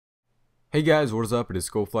Hey guys, what is up? It is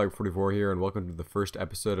SkullFlag44 here, and welcome to the first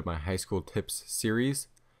episode of my high school tips series.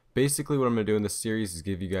 Basically, what I'm going to do in this series is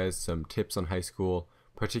give you guys some tips on high school,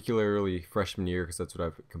 particularly freshman year, because that's what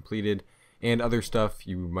I've completed, and other stuff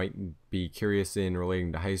you might be curious in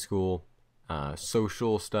relating to high school,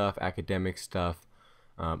 social stuff, academic stuff,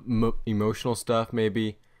 emotional stuff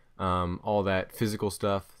maybe, all that physical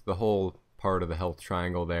stuff, the whole part of the health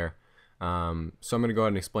triangle there. So I'm going to go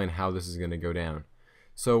ahead and explain how this is going to go down.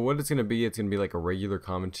 So what it's going to be like a regular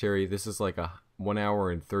commentary. This is like a 1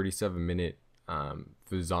 hour and 37-minute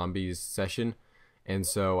for zombies session. And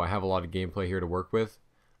so I have a lot of gameplay here to work with.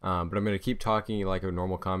 But I'm going to keep talking like a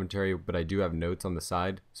normal commentary, but I do have notes on the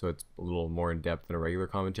side, so it's a little more in depth than a regular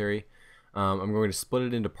commentary. I'm going to split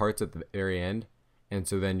it into parts at the very end, and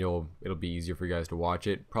so then it'll be easier for you guys to watch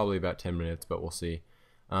it. Probably about 10 minutes, but we'll see.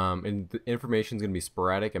 And the information is going to be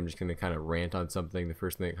sporadic. I'm just going to kind of rant on something, the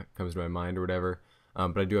first thing that comes to my mind or whatever.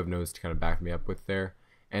 But I do have notes to kind of back me up with there.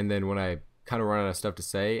 And then when I kind of run out of stuff to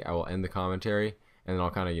say, I will end the commentary, and then I'll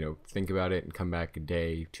kind of, think about it and come back a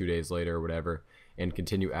day, 2 days later or whatever, and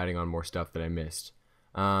continue adding on more stuff that I missed.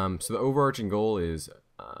 So the overarching goal is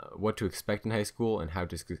what to expect in high school and how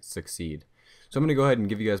to succeed. So I'm going to go ahead and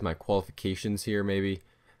give you guys my qualifications here maybe.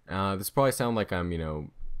 This probably sound like I'm,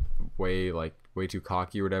 way too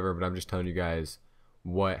cocky or whatever, but I'm just telling you guys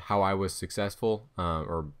how I was successful,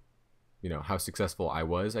 or how successful I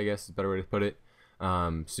was, I guess is a better way to put it.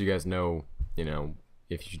 So you guys know,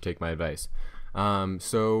 if you should take my advice.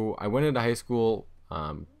 So I went into high school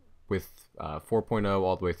with 4.0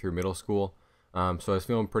 all the way through middle school. So I was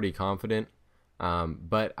feeling pretty confident.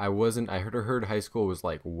 But I wasn't, I heard high school was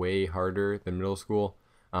like way harder than middle school,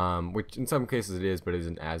 which in some cases it is, but it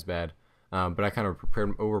isn't as bad. But I kind of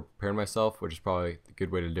over-prepared myself, which is probably a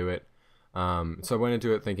good way to do it. So I went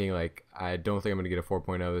into it thinking like, I don't think I'm going to get a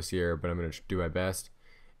 4.0 this year, but I'm going to do my best.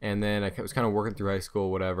 And then I was kind of working through high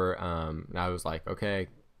school, whatever. And I was like, okay,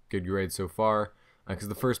 good grades so far. Because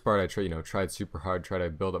the first part I tried super hard, tried to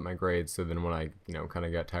build up my grades. So then when I, kind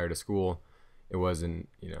of got tired of school, it wasn't,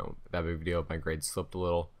 that big of a deal. My grades slipped a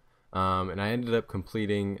little. And I ended up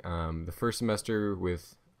completing the first semester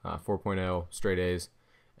with 4.0 straight A's.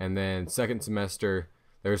 And then second semester,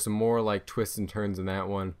 there were some more like twists and turns in that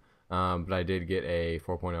one. But I did get a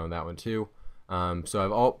 4.0 on that one too. So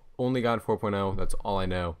I've only gotten 4.0. That's all I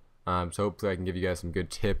know. So hopefully I can give you guys some good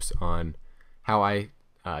tips on how I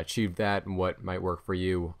achieved that and what might work for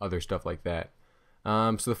you, other stuff like that.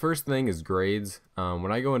 So the first thing is grades.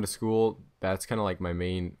 When I go into school, that's kind of like my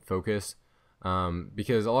main focus,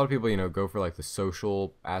 because a lot of people, go for like the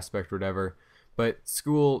social aspect or whatever. But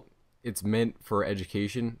school, it's meant for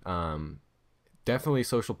education. Definitely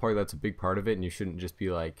social part, that's a big part of it, and you shouldn't just be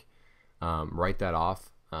like, write that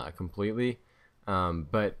off completely.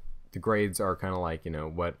 But the grades are kind of like,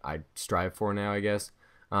 what I strive for now, I guess.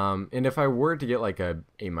 And if I were to get like a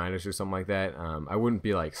A- or something like that, I wouldn't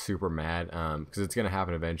be like super mad, because it's going to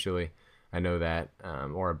happen eventually. I know that,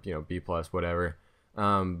 or, B+, whatever.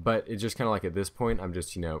 But it's just kind of like at this point, I'm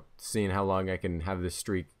just, seeing how long I can have this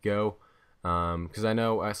streak go. Because I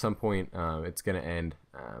know at some point it's going to end.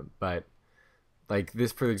 But like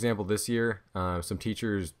this, for example, this year, some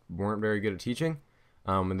teachers weren't very good at teaching,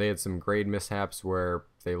 and they had some grade mishaps where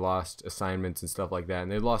they lost assignments and stuff like that,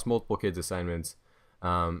 and they lost multiple kids' assignments,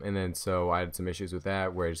 and then so I had some issues with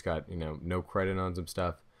that where I just got no credit on some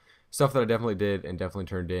stuff that I definitely did and definitely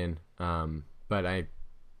turned in, but I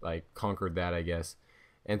like conquered that, I guess.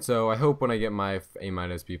 And so I hope when I get my A-,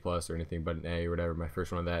 B+, or anything but an A or whatever, my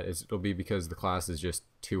first one of that it'll be because the class is just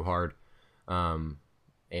too hard,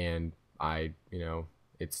 and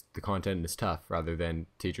it's the content is tough rather than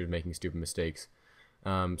teachers making stupid mistakes.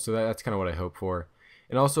 So that's kind of what I hope for.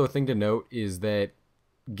 And also a thing to note is that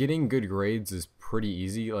getting good grades is pretty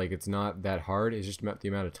easy. Like, it's not that hard. It's just about the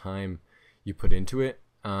amount of time you put into it.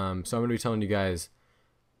 So I'm going to be telling you guys,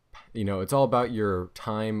 it's all about your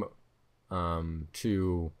time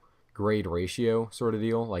to grade ratio sort of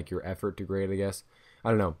deal, like your effort to grade, I guess. I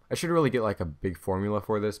don't know. I should really get like a big formula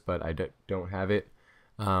for this, but I don't have it.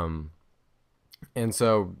 And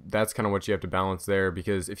so that's kind of what you have to balance there,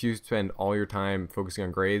 because if you spend all your time focusing on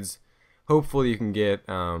grades, hopefully you can get,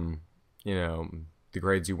 the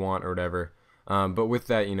grades you want or whatever. But with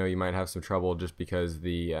that, you might have some trouble just because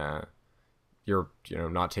you're,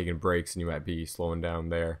 not taking breaks, and you might be slowing down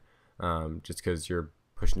there, just because you're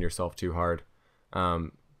pushing yourself too hard.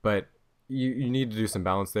 But you need to do some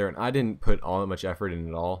balance there, and I didn't put all that much effort in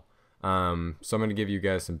at all. So I'm going to give you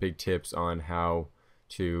guys some big tips on how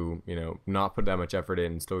to not put that much effort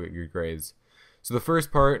in and still get good grades. So the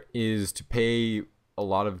first part is to pay a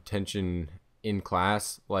lot of attention in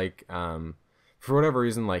class. Like for whatever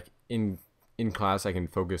reason, like in class, I can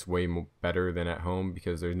focus way better than at home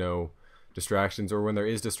because there's no distractions, or when there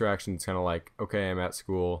is distractions, it's kind of like, okay, I'm at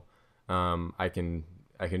school, I can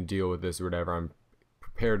deal with this or whatever. I'm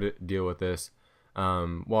prepared to deal with this.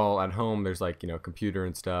 While at home, there's like, computer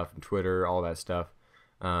and stuff, and Twitter, all that stuff.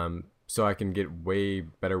 So I can get way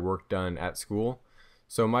better work done at school.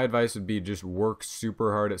 So my advice would be just work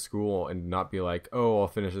super hard at school and not be like, oh, I'll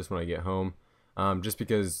finish this when I get home. Just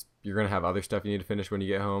because you're going to have other stuff you need to finish when you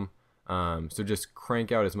get home. So just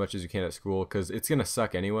crank out as much as you can at school because it's going to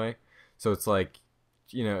suck anyway. So it's like,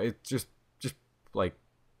 it's just like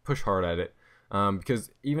push hard at it.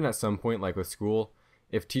 Because even at some point, like with school,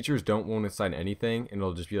 if teachers don't want to assign anything and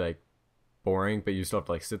it'll just be like boring, but you still have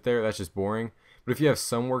to like sit there, that's just boring. But if you have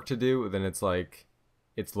some work to do, then it's like,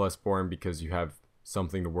 it's less boring because you have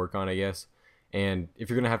something to work on, I guess. And if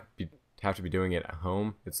you're gonna have to be doing it at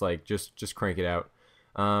home, it's like just crank it out.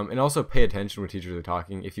 And also pay attention when teachers are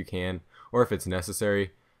talking if you can, or if it's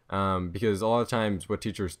necessary. Because a lot of times what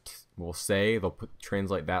teachers will say, they'll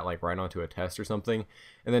translate that like right onto a test or something,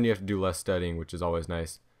 and then you have to do less studying, which is always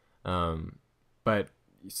nice. But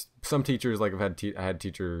some teachers, like I had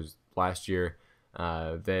teachers last year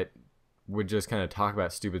that would just kind of talk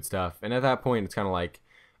about stupid stuff, and at that point it's kind of like,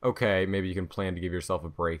 okay, maybe you can plan to give yourself a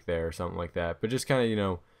break there or something like that. But just kind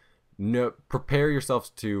of prepare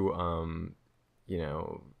yourself to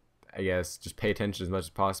I guess just pay attention as much as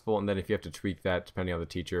possible, and then if you have to tweak that depending on the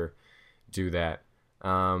teacher, do that.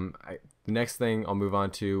 The next thing I'll move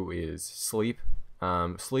on to is sleep.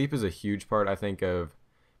 Sleep is a huge part, I think, of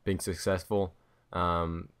being successful.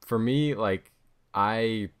 For me, like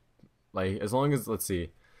as long as, let's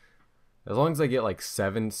see, as long as I get like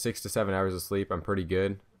 6 to 7 hours of sleep, I'm pretty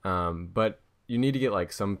good. But you need to get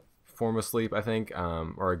like some form of sleep, I think,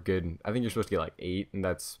 or I think you're supposed to get like 8, and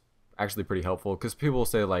that's actually pretty helpful because people will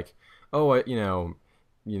say like, oh,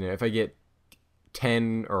 if I get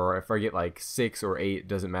 10 or if I get like 6 or 8, it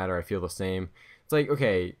doesn't matter, I feel the same. It's like,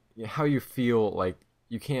 okay, how you feel, like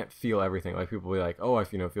you can't feel everything. Like people will be like, oh, I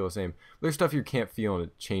feel the same. But there's stuff you can't feel and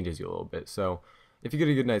it changes you a little bit. So if you get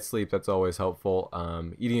a good night's sleep, that's always helpful.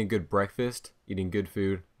 Eating a good breakfast, eating good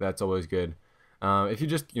food, that's always good. If you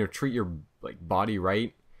just treat your like body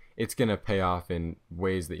right, it's gonna pay off in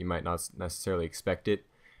ways that you might not necessarily expect it,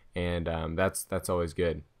 and that's always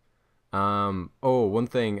good. One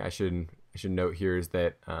thing I should note here is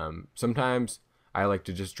that sometimes I like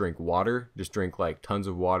to just drink water, just drink like tons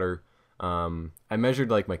of water. I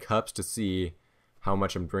measured like my cups to see how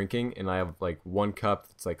much I'm drinking, and I have like one cup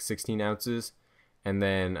that's like 16 ounces, and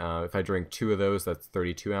then if I drink 2 of those, that's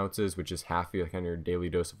 32 ounces, which is half your kind of your daily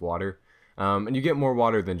dose of water. And you get more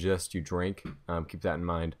water than just you drink. Keep that in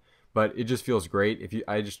mind. But it just feels great.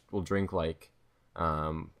 I just will drink like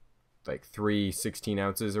 3 16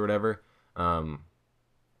 ounces or whatever.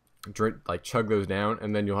 Chug those down,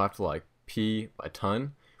 and then you'll have to like pee a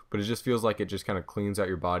ton. But it just feels like it just kind of cleans out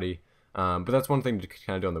your body. But that's one thing to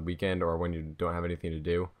kind of do on the weekend or when you don't have anything to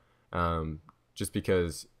do. Just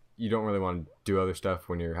because you don't really want to do other stuff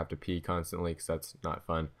when you have to pee constantly, because that's not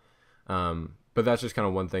fun. But that's just kind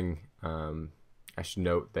of one thing I should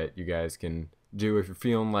note that you guys can do if you're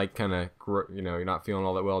feeling like kind of, you're not feeling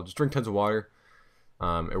all that well. Just drink tons of water.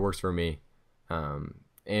 It works for me.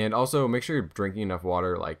 And also make sure you're drinking enough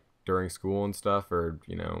water like during school and stuff, or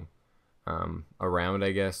around,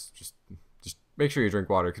 I guess. Just make sure you drink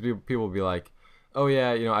water, because people will be like, oh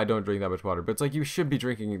yeah, I don't drink that much water. But it's like, you should be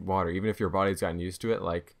drinking water, even if your body's gotten used to it.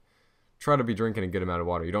 Like, try to be drinking a good amount of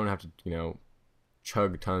water. You don't have to,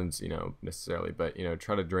 chug tons, necessarily, but,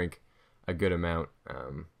 try to drink a good amount.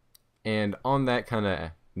 And on that kind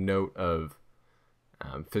of note of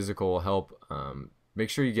physical help, make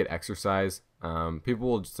sure you get exercise. People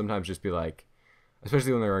will sometimes just be like,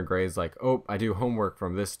 especially when they're in grades, like, oh, I do homework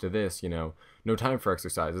from this to this, no time for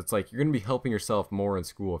exercise. It's like, you're going to be helping yourself more in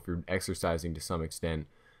school if you're exercising to some extent.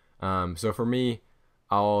 So for me,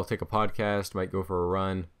 I'll take a podcast, might go for a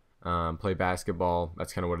run, play basketball.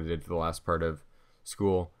 That's kind of what I did for the last part of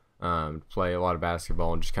school. Play a lot of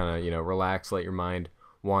basketball and just kind of, relax, let your mind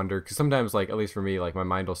wander. Because sometimes, like, at least for me, like, my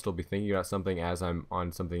mind will still be thinking about something as I'm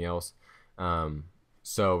on something else.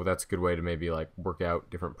 So that's a good way to maybe, like, work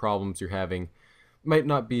out different problems you're having. Might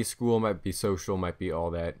not be school, might be social, might be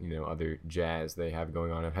all that, other jazz they have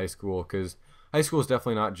going on in high school. Because high school is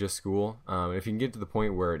definitely not just school. If you can get to the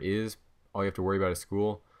point where it is, all you have to worry about is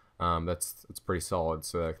school, that's pretty solid.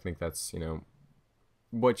 So I think that's,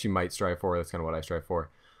 what you might strive for. That's kind of what I strive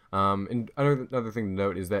for. And another thing to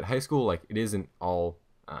note is that high school, like, it isn't all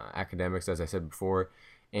academics, as I said before.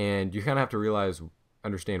 And you kind of have to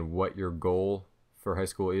understand what your goal for high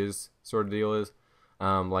school is, sort of deal is.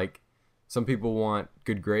 Like, Some people want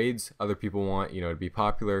good grades, other people want, to be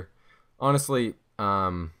popular. Honestly,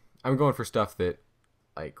 I'm going for stuff that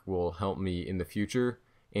like will help me in the future,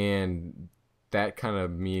 and that kind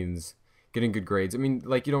of means getting good grades. I mean,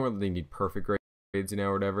 like you don't really need perfect grades,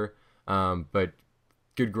 or whatever. But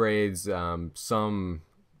good grades, some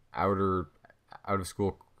outer out of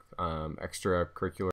school extracurricular